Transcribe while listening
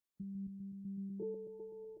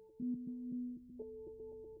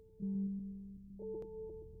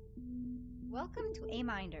Welcome to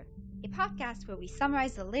AMiNDR, a podcast where we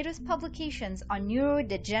summarize the latest publications on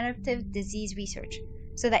neurodegenerative disease research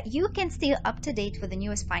so that you can stay up to date with the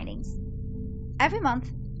newest findings. Every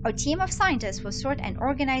month, our team of scientists will sort and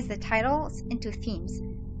organize the titles into themes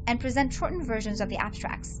and present shortened versions of the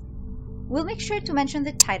abstracts. We'll make sure to mention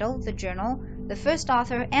the title, the journal, the first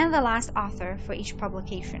author, and the last author for each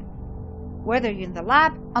publication. Whether you're in the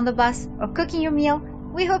lab, on the bus, or cooking your meal,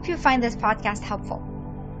 we hope you find this podcast helpful.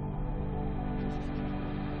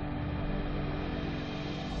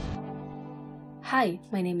 Hi,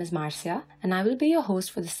 my name is Marcia, and I will be your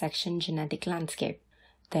host for the section Genetic Landscape.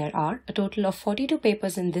 There are a total of 42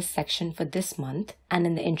 papers in this section for this month, and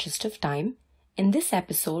in the interest of time, in this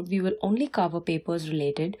episode we will only cover papers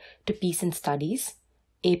related to PSEN studies,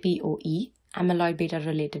 APOE, amyloid-beta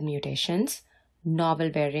related mutations, novel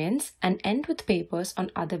variants, and end with papers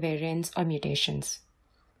on other variants or mutations.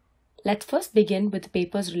 Let's first begin with the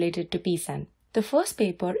papers related to PSEN. The first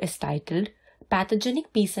paper is titled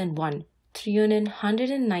Pathogenic PSEN-1 threonine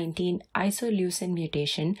 119 isoleucine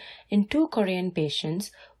mutation in 2 Korean patients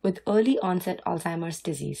with early onset Alzheimer's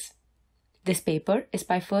disease. This paper is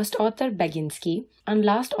by first author Beginski and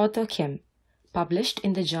last author Kim, published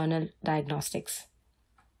in the journal Diagnostics.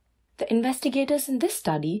 The investigators in this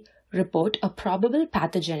study report a probable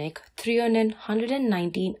pathogenic threonine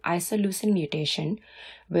 119 isoleucine mutation,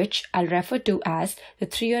 which I'll refer to as the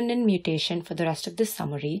threonine mutation for the rest of this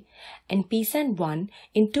summary, in PSEN-1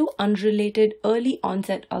 in 2 unrelated early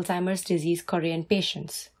onset Alzheimer's disease Korean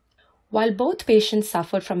patients. While both patients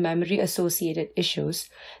suffered from memory-associated issues,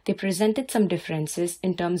 they presented some differences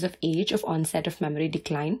in terms of age of onset of memory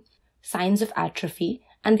decline, signs of atrophy,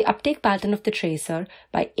 and the uptake pattern of the tracer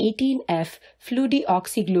by 18F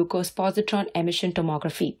fluodeoxyglucose positron emission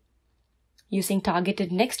tomography. Using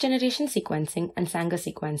targeted next-generation sequencing and Sanger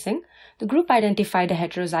sequencing, the group identified a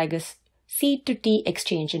heterozygous C to T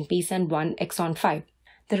exchange in PSEN-1 exon 5.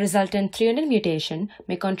 The resultant threonine mutation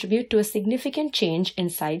may contribute to a significant change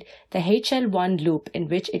inside the HL1 loop in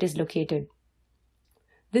which it is located.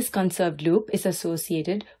 This conserved loop is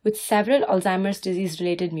associated with several Alzheimer's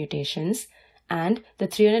disease-related mutations, and the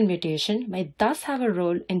threonine mutation may thus have a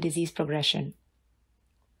role in disease progression.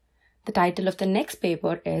 The title of the next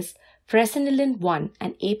paper is Presenilin-1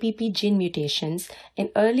 and APP gene mutations in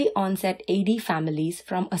early onset AD families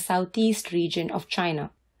from a southeast region of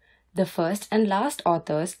China. The first and last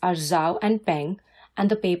authors are Zhao and Peng, and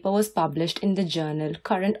the paper was published in the journal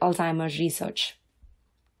Current Alzheimer's Research.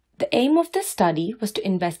 The aim of this study was to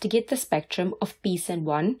investigate the spectrum of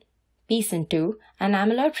PSEN-1, PSEN-2, and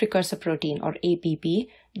amyloid precursor protein or APP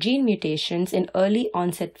gene mutations in early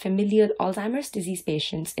onset familial Alzheimer's disease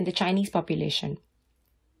patients in the Chinese population.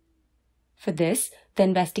 For this, the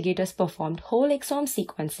investigators performed whole exome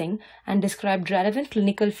sequencing and described relevant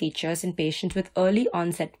clinical features in patients with early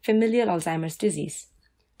onset familial Alzheimer's disease.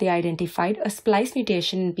 They identified a splice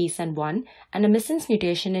mutation in PSEN-1 and a missense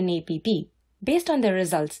mutation in APP. Based on their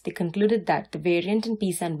results, they concluded that the variant in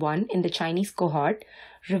PSEN-1 in the Chinese cohort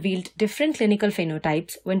revealed different clinical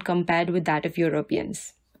phenotypes when compared with that of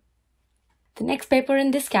Europeans. The next paper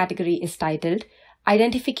in this category is titled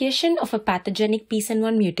Identification of a Pathogenic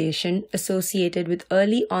PSEN-1 Mutation Associated with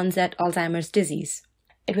Early Onset Alzheimer's Disease.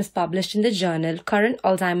 It was published in the journal Current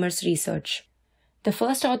Alzheimer's Research. The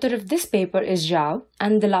first author of this paper is Zhao,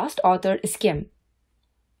 and the last author is Kim.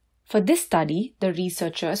 For this study, the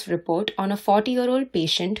researchers report on a 40-year-old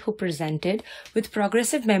patient who presented with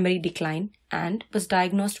progressive memory decline and was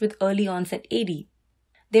diagnosed with early onset AD.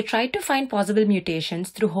 They tried to find possible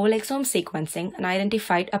mutations through whole exome sequencing and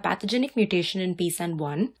identified a pathogenic mutation in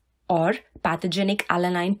PSEN-1 or pathogenic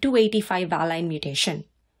alanine 285 valine mutation.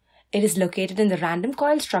 It is located in the random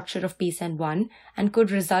coil structure of PSEN-1 and could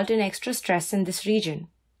result in extra stress in this region.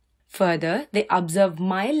 Further, they observed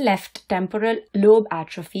mild left temporal lobe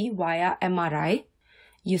atrophy via MRI.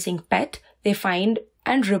 Using PET, they find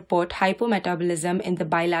and report hypometabolism in the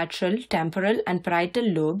bilateral, temporal, and parietal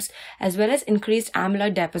lobes, as well as increased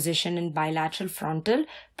amyloid deposition in bilateral frontal,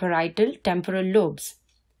 parietal, temporal lobes.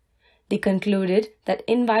 They concluded that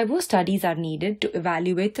in vivo studies are needed to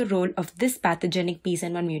evaluate the role of this pathogenic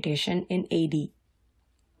PSEN-1 mutation in AD.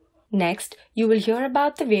 Next, you will hear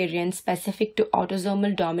about the variants specific to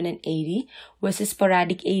autosomal dominant AD versus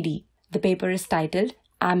sporadic AD. The paper is titled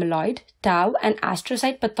Amyloid, Tau, and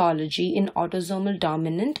Astrocyte Pathology in Autosomal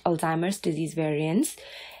Dominant Alzheimer's Disease Variants,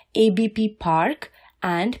 ABP Park,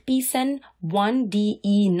 and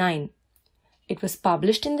PSEN-1DE9. It was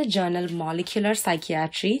published in the journal Molecular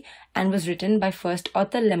Psychiatry and was written by first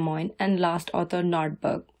author Lemoine and last author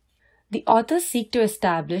Nordberg. The authors seek to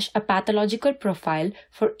establish a pathological profile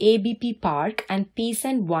for ABP PARC and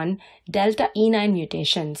PSEN-1 delta E9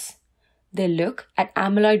 mutations. They look at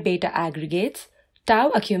amyloid-beta aggregates, tau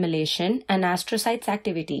accumulation, and astrocytes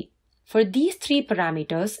activity. For these three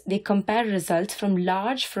parameters, they compare results from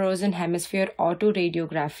large frozen hemisphere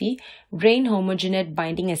autoradiography, brain homogeneous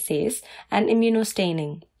binding assays, and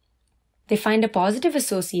immunostaining. They find a positive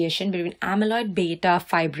association between amyloid-beta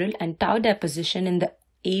fibril and tau deposition in the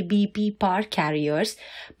ABP PARC carriers,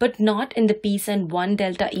 but not in the PSEN-1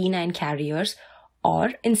 delta E9 carriers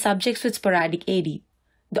or in subjects with sporadic AD.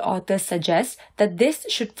 The authors suggest that this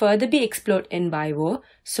should further be explored in vivo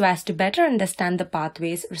so as to better understand the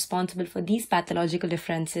pathways responsible for these pathological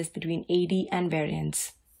differences between AD and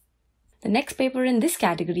variants. The next paper in this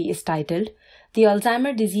category is titled "The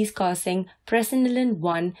Alzheimer Disease Causing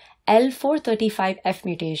Presenilin-1 L435F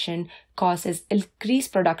Mutation Causes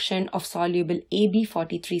Increased Production of Soluble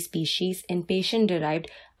AB43 Species in Patient-Derived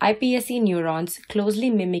iPSC Neurons Closely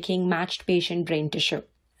Mimicking Matched Patient Brain Tissue."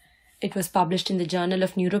 It was published in the Journal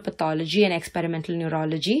of Neuropathology and Experimental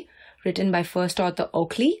Neurology, written by first author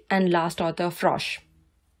Oakley and last author Frosch.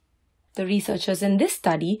 The researchers in this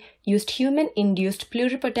study used human-induced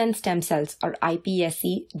pluripotent stem cells, or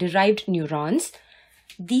iPSC-derived neurons.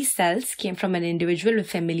 These cells came from an individual with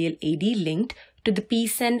familial AD linked to the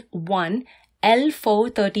PSEN-1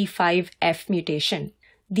 L435F mutation.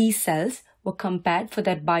 These cells were compared for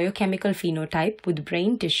their biochemical phenotype with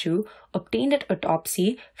brain tissue obtained at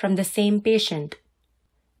autopsy from the same patient.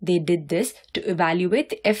 They did this to evaluate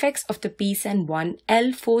the effects of the PSEN-1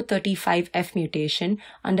 L435F mutation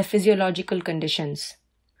under physiological conditions.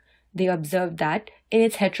 They observed that in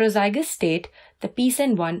its heterozygous state, the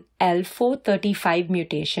PSEN-1 L435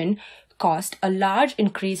 mutation caused a large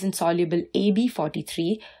increase in soluble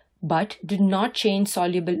AB43 but did not change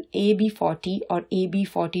soluble AB40 or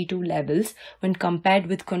AB42 levels when compared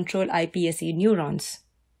with control iPSC neurons.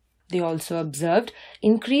 They also observed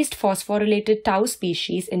increased phosphorylated tau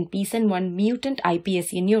species in PSEN-1 mutant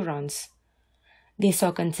iPSC neurons. They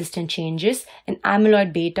saw consistent changes in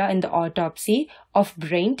amyloid-beta in the autopsy of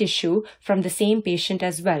brain tissue from the same patient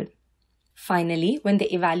as well. Finally, when they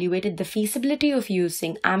evaluated the feasibility of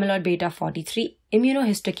using amyloid-beta 43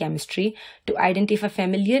 immunohistochemistry to identify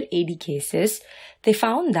familial AD cases, they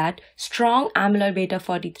found that strong amyloid-beta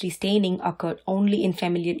 43 staining occurred only in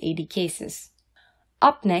familial AD cases.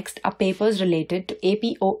 Up next are papers related to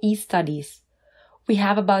APOE studies. We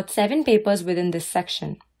have about 7 papers within this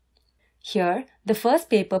section. Here, the first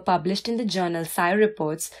paper published in the journal Sci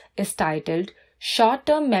Reports is titled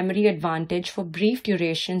 "Short-Term Memory Advantage for Brief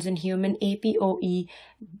Durations in Human APOE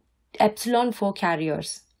epsilon-4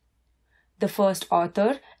 Carriers." The first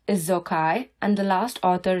author is Zokai and the last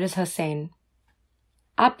author is Hussain.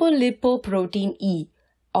 Apolipoprotein-E,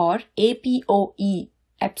 or APOE,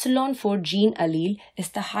 epsilon-4 gene allele is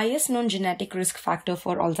the highest known genetic risk factor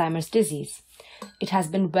for Alzheimer's disease. It has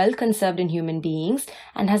been well conserved in human beings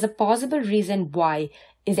and has a possible reason why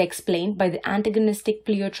is explained by the antagonistic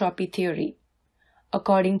pleiotropy theory.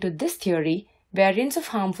 According to this theory, variants of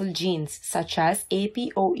harmful genes such as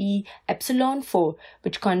APOE epsilon-4,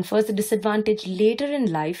 which confers a disadvantage later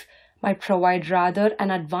in life, might provide rather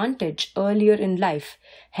an advantage earlier in life,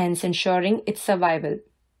 hence ensuring its survival.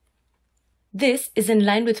 This is in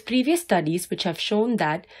line with previous studies which have shown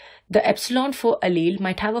that the epsilon-4 allele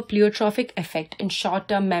might have a pleiotropic effect in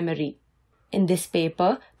short-term memory. In this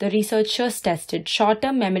paper, the researchers tested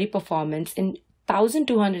short-term memory performance in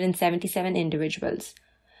 1,277 individuals.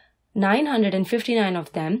 959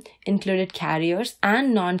 of them included carriers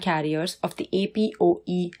and non-carriers of the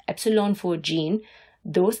APOE epsilon-4 gene,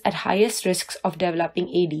 those at highest risks of developing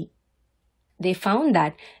AD. They found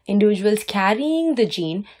that individuals carrying the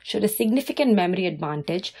gene showed a significant memory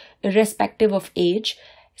advantage irrespective of age,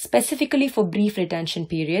 specifically for brief retention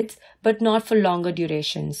periods, but not for longer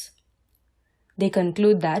durations. They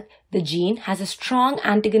conclude that the gene has a strong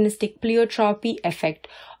antagonistic pleiotropy effect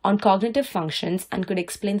on cognitive functions and could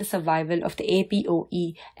explain the survival of the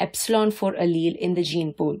APOE epsilon-4 allele in the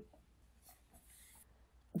gene pool.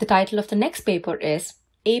 The title of the next paper is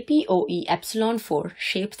 "APOE epsilon-4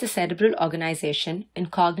 Shapes the Cerebral Organization in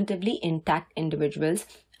Cognitively Intact Individuals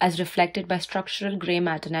as Reflected by Structural Gray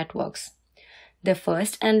Matter Networks." The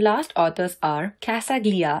first and last authors are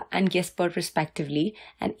Casaglia and Gesper respectively,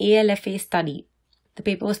 an ALFA study. The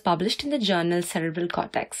paper was published in the journal Cerebral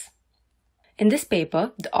Cortex. In this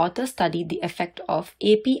paper, the authors studied the effect of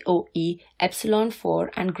APOE epsilon-4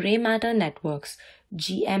 and gray matter networks,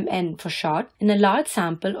 GMN for short, in a large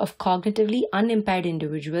sample of cognitively unimpaired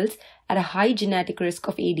individuals at a high genetic risk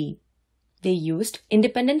of AD. They used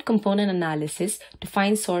independent component analysis to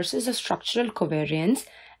find sources of structural covariance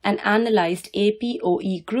and analyzed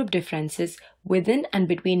APOE group differences within and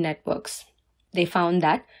between networks. They found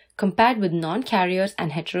that, compared with non-carriers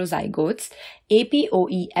and heterozygotes,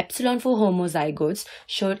 APOE epsilon-4 homozygotes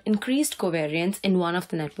showed increased covariance in one of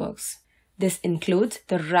the networks. This includes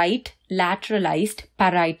the right lateralized,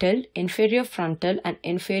 parietal, inferior frontal, and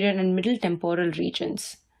inferior and middle temporal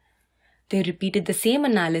regions. They repeated the same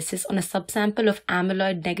analysis on a subsample of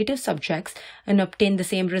amyloid-negative subjects and obtained the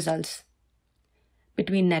same results.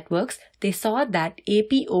 Between networks, they saw that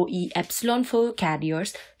APOE epsilon-4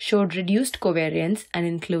 carriers showed reduced covariance and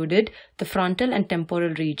included the frontal and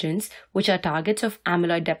temporal regions, which are targets of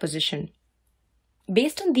amyloid deposition.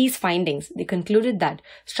 Based on these findings, they concluded that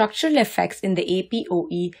structural effects in the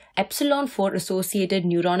APOE epsilon-4 associated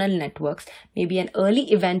neuronal networks may be an early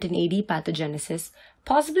event in AD pathogenesis,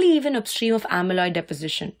 possibly even upstream of amyloid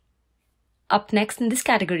deposition. Up next in this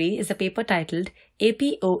category is a paper titled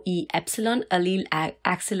APOE epsilon allele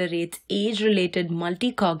accelerates age-related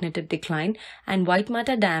multi-cognitive decline and white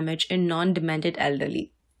matter damage in non-demented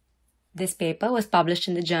elderly. This paper was published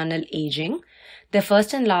in the journal Aging. Their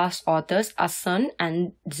first and last authors are Sun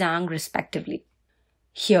and Zhang respectively.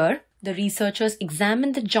 Here, the researchers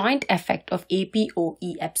examined the joint effect of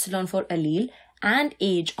APOE epsilon-4 allele and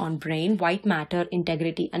age on brain, white matter,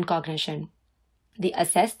 integrity, and cognition. They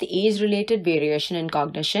assessed the age-related variation in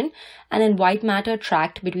cognition and in white matter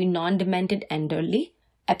tract between non-demented elderly,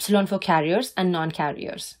 epsilon-4 carriers, and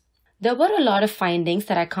non-carriers. There were a lot of findings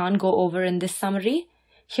that I can't go over in this summary.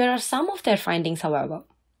 Here are some of their findings, however.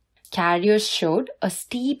 Carriers showed a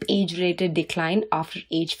steep age-related decline after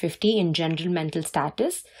age 50 in general mental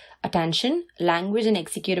status, attention, language, and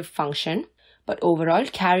executive function, but overall,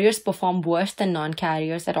 carriers perform worse than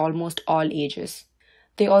non-carriers at almost all ages.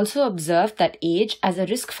 They also observed that age as a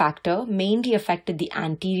risk factor mainly affected the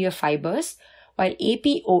anterior fibers, while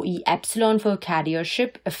APOE epsilon-4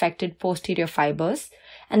 carriership affected posterior fibers,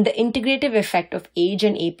 and the integrative effect of age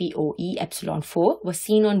and APOE epsilon-4 was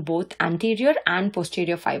seen on both anterior and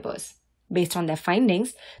posterior fibers. Based on their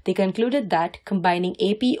findings, they concluded that combining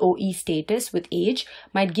APOE status with age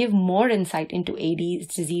might give more insight into AD's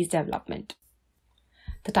disease development.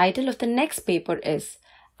 The title of the next paper is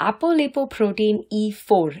Apolipoprotein-E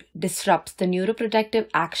disrupts the neuroprotective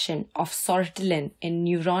action of sortilin in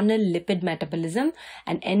neuronal lipid metabolism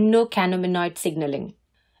and endocannabinoid signaling.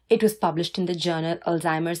 It was published in the journal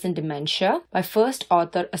Alzheimer's and Dementia by first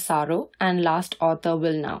author Asaro and last author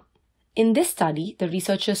Wilnow. In this study, the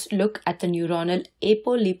researchers look at the neuronal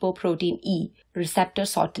Apolipoprotein-E receptor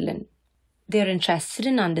sortilin. They are interested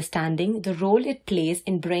in understanding the role it plays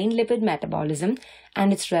in brain lipid metabolism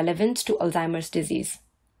and its relevance to Alzheimer's disease.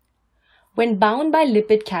 When bound by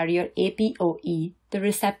lipid carrier APOE, the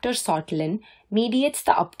receptor sortilin mediates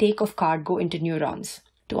the uptake of cargo into neurons.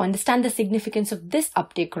 To understand the significance of this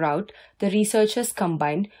uptake route, the researchers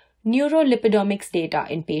combined neurolipidomics data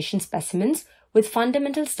in patient specimens with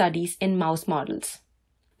fundamental studies in mouse models.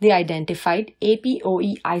 They identified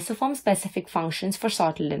APOE isoform-specific functions for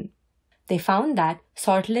sortilin. They found that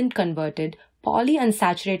sortilin converted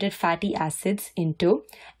polyunsaturated fatty acids into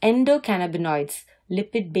endocannabinoids,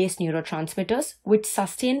 lipid-based neurotransmitters, which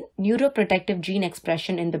sustain neuroprotective gene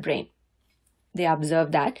expression in the brain. They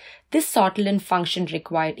observed that this sortilin function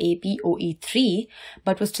required APOE3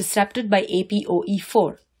 but was disrupted by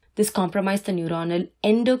APOE4. This compromised the neuronal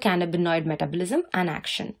endocannabinoid metabolism and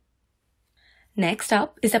action. Next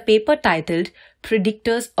up is a paper titled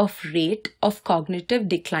Predictors of Rate of Cognitive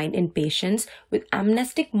Decline in Patients with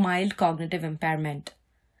Amnestic Mild Cognitive Impairment.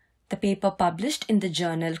 The paper published in the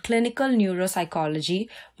journal Clinical Neuropsychology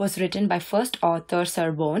was written by first author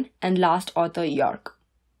Serbone and last author York.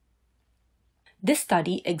 This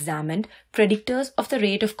study examined predictors of the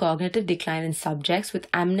rate of cognitive decline in subjects with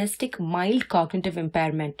amnestic mild cognitive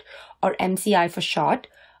impairment, or MCI for short,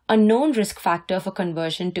 a known risk factor for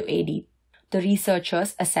conversion to AD. The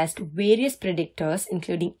researchers assessed various predictors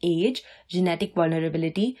including age, genetic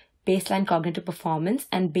vulnerability, baseline cognitive performance,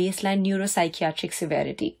 and baseline neuropsychiatric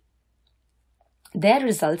severity. Their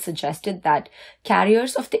results suggested that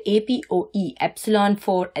carriers of the APOE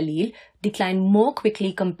epsilon-4 allele decline more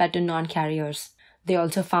quickly compared to non-carriers. They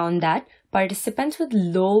also found that participants with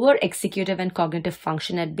lower executive and cognitive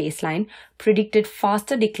function at baseline predicted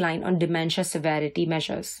faster decline on dementia severity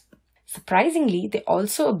measures. Surprisingly, they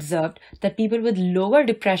also observed that people with lower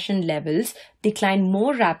depression levels declined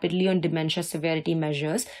more rapidly on dementia severity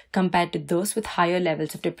measures compared to those with higher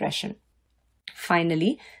levels of depression.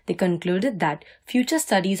 Finally, they concluded that future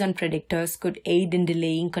studies on predictors could aid in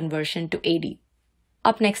delaying conversion to AD.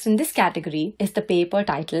 Up next in this category is the paper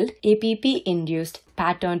titled APP-induced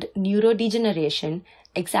patterned neurodegeneration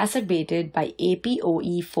exacerbated by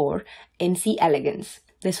APOE4 in C. elegans.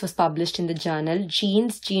 This was published in the journal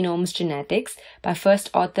Genes, Genomes, Genetics by first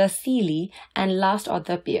author Seeley and last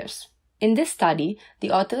author Pierce. In this study,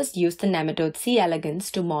 the authors used the nematode C. elegans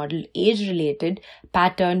to model age-related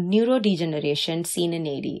patterned neurodegeneration seen in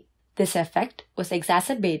AD. This effect was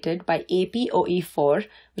exacerbated by APOE4,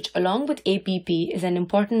 which along with APP is an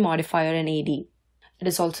important modifier in AD. It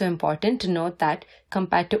is also important to note that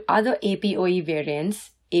compared to other APOE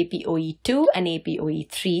variants, APOE2 and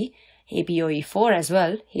APOE3, APOE4 as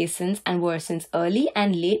well hastens and worsens early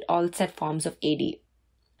and late onset forms of AD.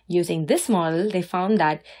 Using this model, they found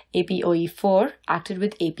that APOE4 acted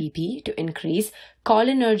with APP to increase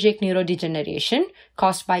cholinergic neurodegeneration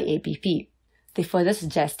caused by APP. They further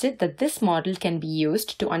suggested that this model can be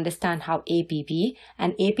used to understand how APP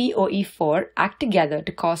and APOE4 act together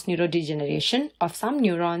to cause neurodegeneration of some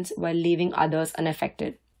neurons while leaving others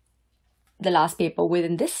unaffected. The last paper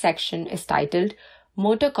within this section is titled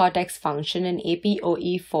Motor Cortex Function in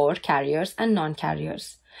APOE4 Carriers and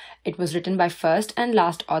Non-Carriers. It was written by first and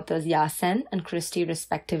last authors Yasen and Christie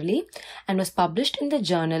respectively and was published in the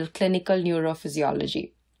journal Clinical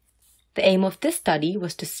Neurophysiology. The aim of this study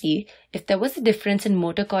was to see if there was a difference in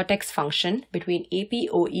motor cortex function between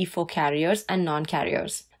APOE4 carriers and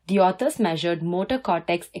non-carriers. The authors measured motor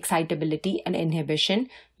cortex excitability and inhibition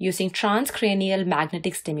using transcranial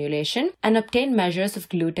magnetic stimulation and obtained measures of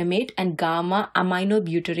glutamate and gamma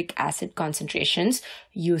aminobutyric acid concentrations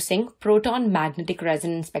using proton magnetic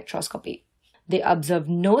resonance spectroscopy. They observed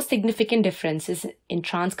no significant differences in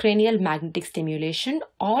transcranial magnetic stimulation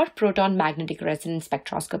or proton magnetic resonance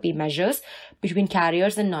spectroscopy measures between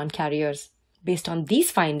carriers and non-carriers. Based on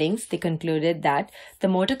these findings, they concluded that the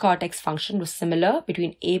motor cortex function was similar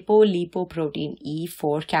between Apolipoprotein-E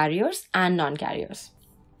 4 carriers and non-carriers.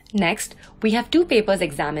 Next, we have two papers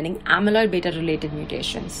examining amyloid-beta related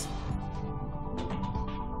mutations.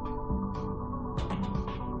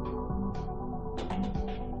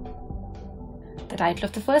 The title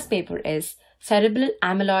of the first paper is Cerebral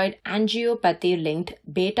Amyloid Angiopathy-Linked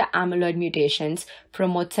Beta Amyloid Mutations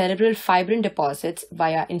Promote Cerebral Fibrin Deposits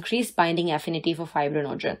via Increased Binding Affinity for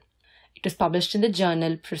Fibrinogen. It was published in the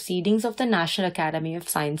journal Proceedings of the National Academy of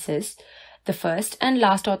Sciences. The first and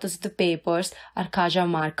last authors of the papers are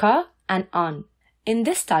Marcia and An. In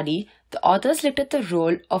this study, the authors looked at the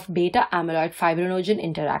role of beta-amyloid fibrinogen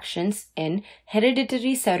interactions in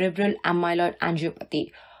hereditary cerebral amyloid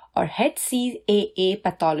angiopathy, or HCAA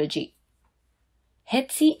pathology.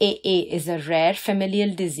 HCAA is a rare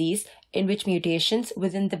familial disease in which mutations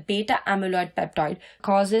within the beta-amyloid peptide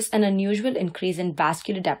causes an unusual increase in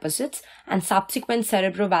vascular deposits and subsequent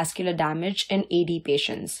cerebrovascular damage in AD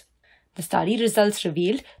patients. The study results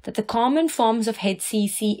revealed that the common forms of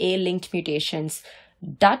HCCA-linked mutations,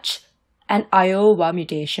 Dutch and Iowa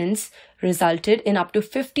mutations, resulted in up to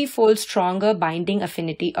 50-fold stronger binding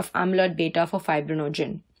affinity of amyloid beta for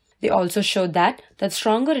fibrinogen. They also showed that the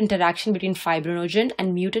stronger interaction between fibrinogen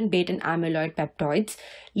and mutant beta amyloid peptides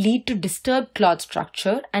lead to disturbed clot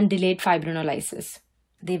structure and delayed fibrinolysis.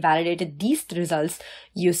 They validated these results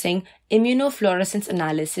using immunofluorescence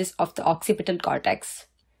analysis of the occipital cortex.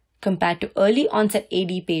 Compared to early onset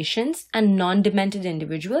AD patients and non-demented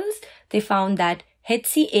individuals, they found that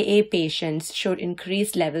HCAA patients showed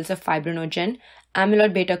increased levels of fibrinogen,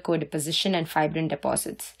 amyloid beta co-deposition, and fibrin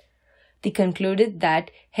deposits. They concluded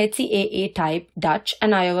that HCAA type Dutch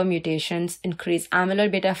and Iowa mutations increase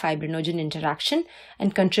amyloid beta fibrinogen interaction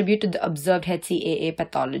and contribute to the observed HCAA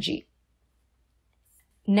pathology.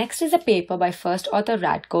 Next is a paper by first author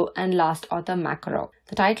Radko and last author Makarov.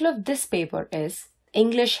 The title of this paper is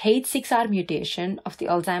English H6R mutation of the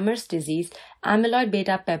Alzheimer's disease amyloid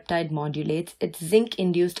beta peptide modulates its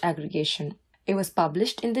zinc-induced aggregation. It was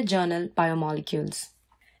published in the journal Biomolecules.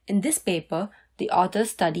 In this paper, the authors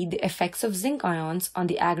studied the effects of zinc ions on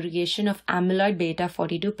the aggregation of amyloid beta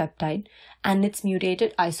 42 peptide and its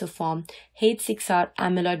mutated isoform H6R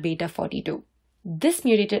amyloid beta 42. This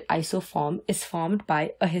mutated isoform is formed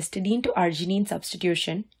by a histidine to arginine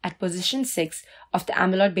substitution at position 6 of the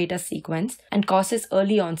amyloid beta sequence and causes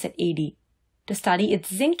early onset AD. To study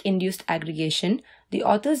its zinc-induced aggregation, the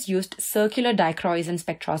authors used circular dichroism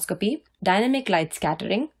spectroscopy, dynamic light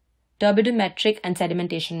scattering, turbidimetric and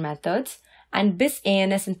sedimentation methods, and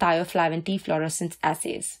bis-ANS and thioflavin T fluorescence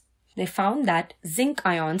assays. They found that zinc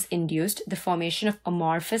ions induced the formation of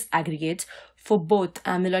amorphous aggregates for both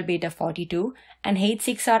amyloid beta 42 and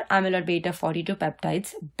H6R amyloid beta 42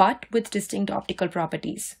 peptides, but with distinct optical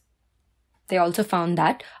properties. They also found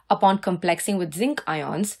that upon complexing with zinc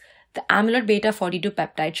ions, the amyloid-beta 42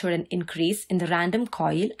 peptide showed an increase in the random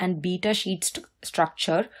coil and beta sheet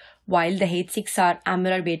structure, while the H6R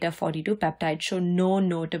amyloid-beta 42 peptide showed no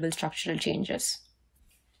notable structural changes.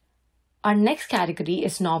 Our next category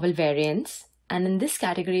is novel variants, and in this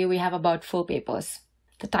category we have about 4 papers.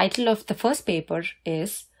 The title of the first paper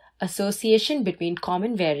is Association between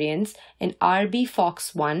Common Variants in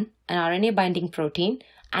RBFOX1, an RNA-binding protein,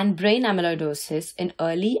 and brain amyloidosis in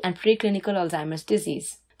early and preclinical Alzheimer's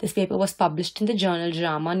disease. This paper was published in the journal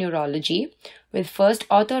JAMA Neurology with first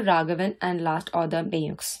author Raghavan and last author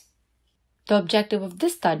Mayux. The objective of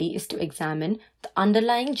this study is to examine the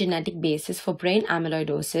underlying genetic basis for brain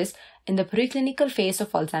amyloidosis in the preclinical phase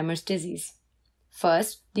of Alzheimer's disease.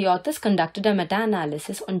 First, the authors conducted a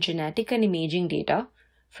meta-analysis on genetic and imaging data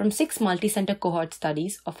from 6 multi-center cohort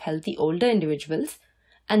studies of healthy older individuals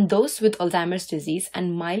and those with Alzheimer's disease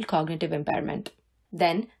and mild cognitive impairment.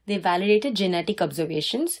 Then, they validated genetic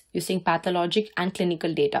observations using pathologic and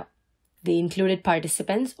clinical data. They included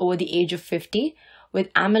participants over the age of 50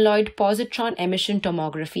 with amyloid positron emission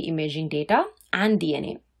tomography imaging data and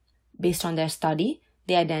DNA. Based on their study,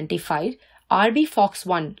 they identified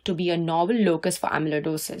RBFOX1 to be a novel locus for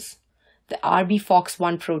amyloidosis. The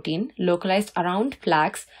RBFOX1 protein localized around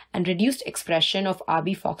plaques and reduced expression of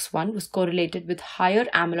RBFOX1 was correlated with higher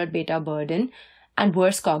amyloid beta burden and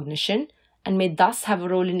worse cognition and may thus have a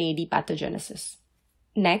role in AD pathogenesis.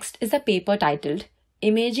 Next is a paper titled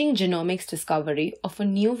Imaging Genomics Discovery of a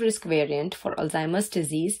New Risk Variant for Alzheimer's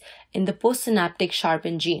Disease in the Postsynaptic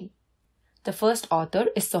Sharpen Gene. The first author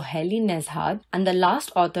is Sohaili Nezhad and the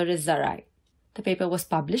last author is Zarai. The paper was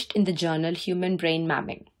published in the journal Human Brain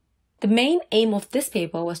Mapping. The main aim of this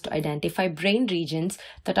paper was to identify brain regions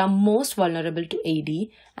that are most vulnerable to AD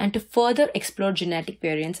and to further explore genetic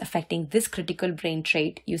variants affecting this critical brain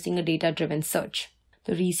trait using a data-driven search.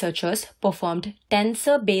 The researchers performed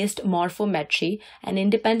tensor-based morphometry and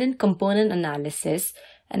independent component analysis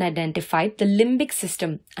and identified the limbic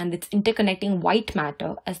system and its interconnecting white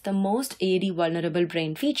matter as the most AD vulnerable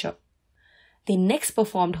brain feature. They next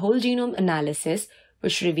performed whole genome analysis,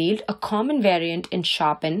 which revealed a common variant in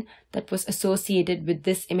Sharpen that was associated with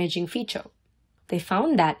this imaging feature. They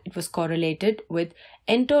found that it was correlated with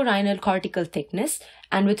entorhinal cortical thickness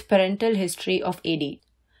and with parental history of AD.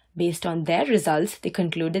 Based on their results, they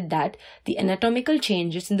concluded that the anatomical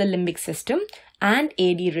changes in the limbic system and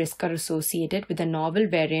AD risk are associated with a novel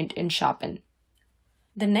variant in Sharpen.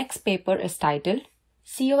 The next paper is titled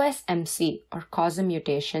COSMC, or COSM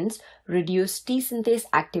mutations, reduce T synthase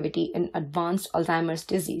activity in advanced Alzheimer's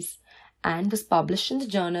disease, and was published in the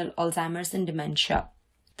journal Alzheimer's and Dementia.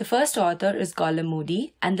 The first author is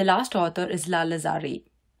Gholamudi and the last author is Lalazari.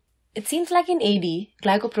 It seems like in AD,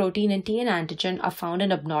 glycoprotein and TN antigen are found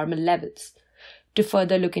in abnormal levels. To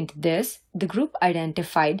further look into this, the group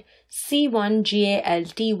identified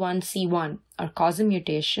C1GALT1C1, or COSM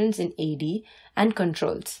mutations in AD, and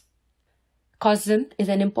controls. COSM is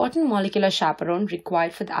an important molecular chaperone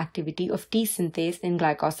required for the activity of T synthase in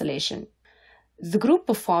glycosylation. The group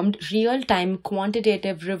performed real-time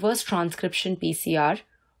quantitative reverse transcription PCR,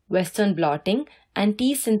 Western blotting, and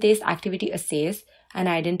T synthase activity assays and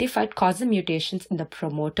identified COSM mutations in the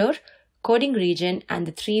promoter, coding region, and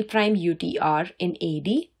the 3' UTR in AD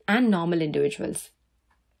and normal individuals.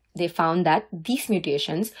 They found that these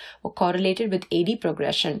mutations were correlated with AD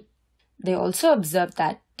progression. They also observed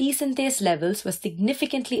that T synthase levels were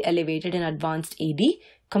significantly elevated in advanced AD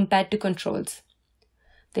compared to controls.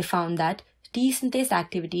 They found that T synthase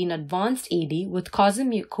activity in advanced AD with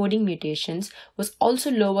COSM coding mutations was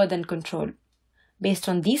also lower than control. Based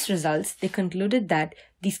on these results, they concluded that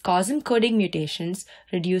these COSM coding mutations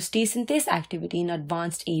reduce T synthase activity in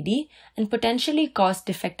advanced AD and potentially cause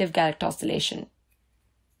defective galactosylation.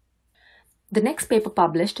 The next paper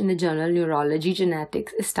published in the journal Neurology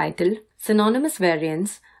Genetics is titled Synonymous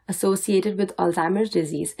Variants Associated with Alzheimer's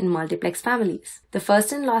Disease in Multiplex Families. The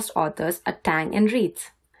first and last authors are Tang and Reitz.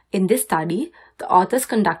 In this study, the authors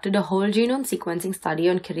conducted a whole genome sequencing study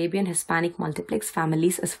on Caribbean Hispanic multiplex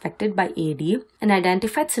families affected by AD and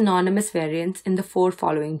identified synonymous variants in the 4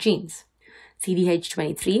 following genes: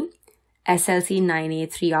 CDH23,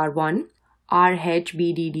 SLC9A3R1,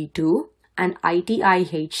 RHBDD2, and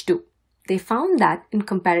ITIH2. They found that, in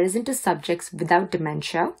comparison to subjects without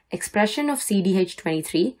dementia, expression of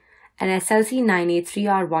CDH23 and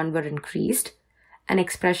SLC9A3R1 were increased, and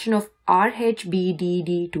expression of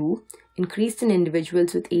RHBDD2 increased in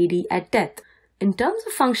individuals with AD at death. In terms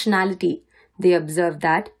of functionality, they observed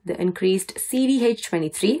that the increased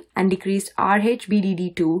CDH23 and decreased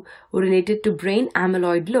RHBDD2 were related to brain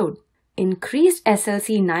amyloid load. Increased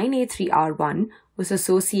SLC9A3R1 was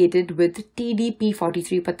associated with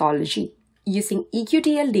TDP43 pathology. Using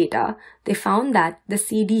EQTL data, they found that the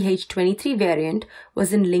CDH23 variant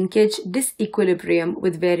was in linkage disequilibrium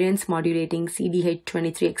with variants modulating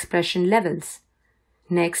CDH23 expression levels.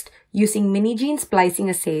 Next, using mini-gene splicing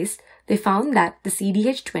assays, they found that the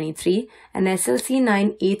CDH23 and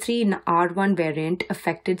SLC9A3R1 variant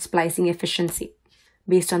affected splicing efficiency.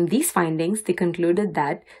 Based on these findings, they concluded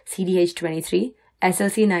that CDH23,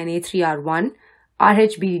 SLC9A3R1,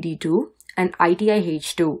 RHBD2, and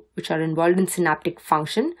ITIH2, which are involved in synaptic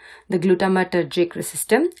function, the glutamatergic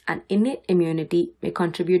system, and innate immunity, may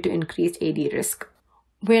contribute to increased AD risk.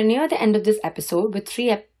 We're near the end of this episode with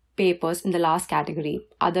 3 papers in the last category,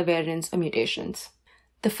 other variants or mutations.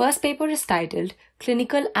 The first paper is titled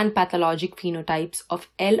Clinical and Pathologic Phenotypes of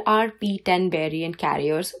LRP10 Variant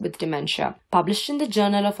Carriers with Dementia, published in the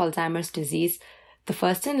Journal of Alzheimer's Disease. The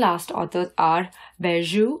first and last authors are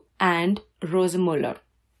Berjou and Rosemuller.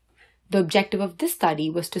 The objective of this study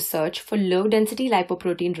was to search for low-density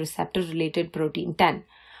lipoprotein receptor-related protein 10,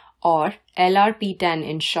 or LRP10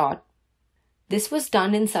 in short. This was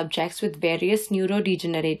done in subjects with various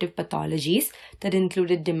neurodegenerative pathologies that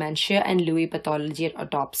included dementia and Lewy pathology at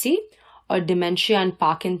autopsy, or dementia and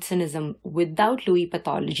Parkinsonism without Lewy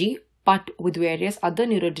pathology, but with various other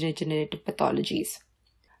neurodegenerative pathologies.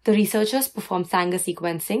 The researchers performed Sanger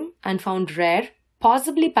sequencing and found rare,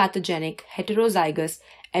 possibly pathogenic, heterozygous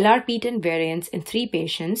LRP10 variants in 3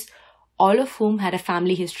 patients, all of whom had a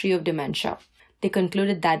family history of dementia. They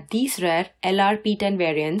concluded that these rare LRP10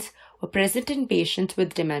 variants were present in patients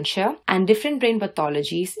with dementia and different brain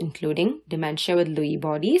pathologies, including dementia with Lewy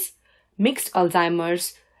bodies, mixed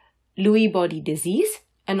Alzheimer's, Lewy body disease,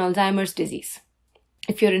 and Alzheimer's disease.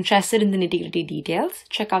 If you're interested in the nitty-gritty details,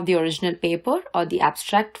 check out the original paper or the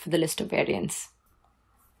abstract for the list of variants.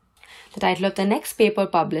 The title of the next paper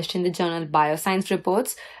published in the journal Bioscience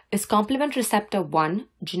Reports is Complement Receptor 1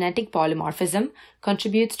 Genetic Polymorphism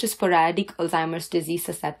Contributes to Sporadic Alzheimer's Disease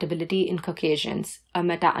Susceptibility in Caucasians, a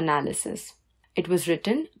meta-analysis. It was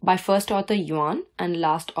written by first author Yuan and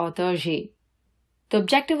last author Zhe. The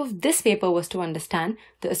objective of this paper was to understand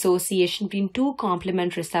the association between 2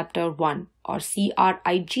 complement receptor 1 or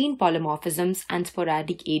CRI gene polymorphisms and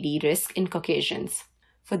sporadic AD risk in Caucasians.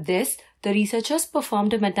 For this, the researchers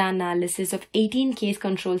performed a meta-analysis of 18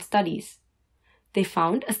 case-control studies. They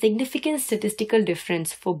found a significant statistical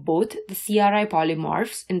difference for both the CRI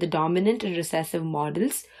polymorphs in the dominant and recessive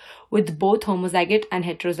models with both homozygote and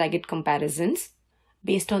heterozygote comparisons.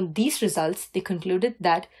 Based on these results, they concluded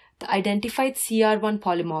that the identified CR1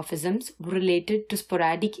 polymorphisms were related to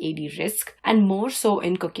sporadic AD risk and more so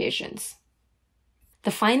in Caucasians.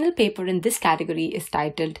 The final paper in this category is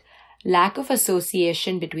titled Lack of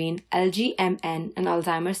Association between LGMN and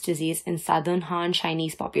Alzheimer's Disease in Southern Han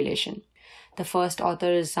Chinese Population. The first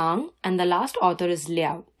author is Zhang and the last author is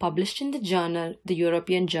Liao, published in the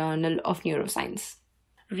European Journal of Neuroscience.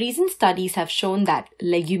 Recent studies have shown that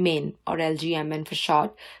legumine, or LGMN for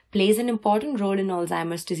short, plays an important role in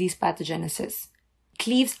Alzheimer's disease pathogenesis.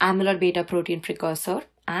 Cleaves amyloid-beta protein precursor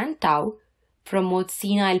and tau, promotes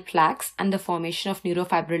senile plaques and the formation of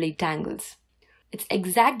neurofibrillary tangles. Its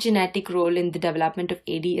exact genetic role in the development of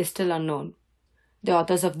AD is still unknown. The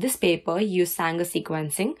authors of this paper used Sanger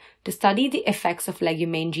sequencing to study the effects of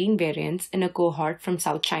legumine gene variants in a cohort from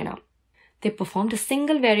South China. They performed a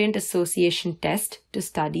single variant association test to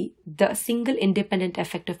study the single independent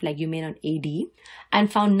effect of legumine on AD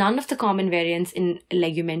and found none of the common variants in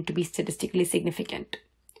legumine to be statistically significant.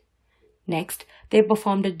 Next, they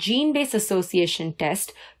performed a gene-based association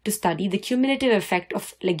test to study the cumulative effect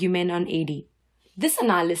of legumine on AD. This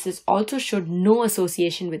analysis also showed no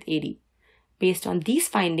association with AD. Based on these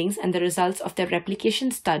findings and the results of their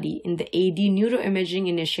replication study in the AD Neuroimaging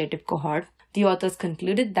Initiative cohort, the authors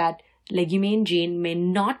concluded that legumine gene may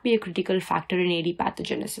not be a critical factor in AD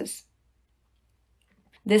pathogenesis.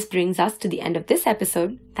 This brings us to the end of this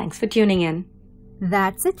episode. Thanks for tuning in.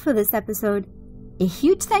 That's it for this episode. A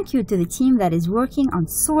huge thank you to the team that is working on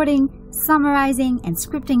sorting, summarizing, and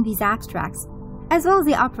scripting these abstracts, as well as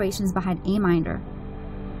the operations behind AMiNDR.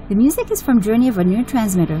 The music is from Journey of a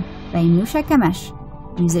Neurotransmitter by Anusha Kamesh,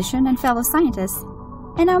 musician and fellow scientist,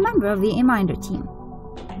 and now member of the AMiNDR team.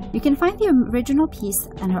 You can find the original piece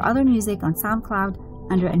and her other music on SoundCloud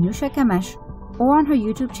under Anusha Kamesh or on her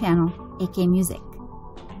YouTube channel, AK Music.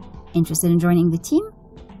 Interested in joining the team?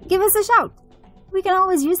 Give us a shout! We can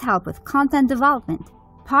always use help with content development,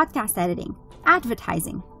 podcast editing,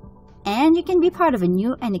 advertising, and you can be part of a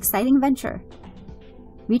new and exciting venture.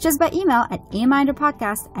 Reach us by email at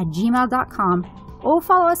aminderpodcast@gmail.com or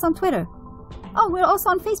follow us on Twitter. Oh, we're also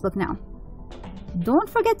on Facebook now. Don't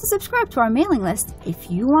forget to subscribe to our mailing list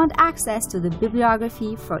if you want access to the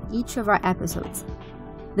bibliography for each of our episodes.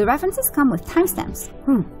 The references come with timestamps.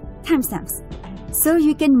 Timestamps. So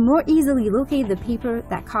you can more easily locate the paper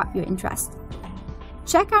that caught your interest.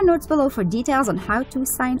 Check our notes below for details on how to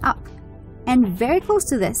sign up. And very close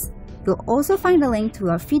to this, you'll also find a link to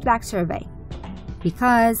our feedback survey.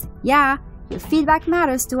 Because, yeah, your feedback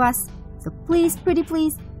matters to us. So please, pretty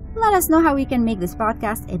please, let us know how we can make this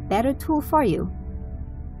podcast a better tool for you.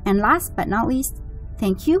 And last but not least,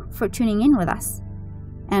 thank you for tuning in with us.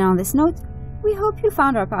 And on this note, we hope you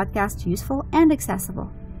found our podcast useful and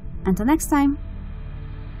accessible. Until next time.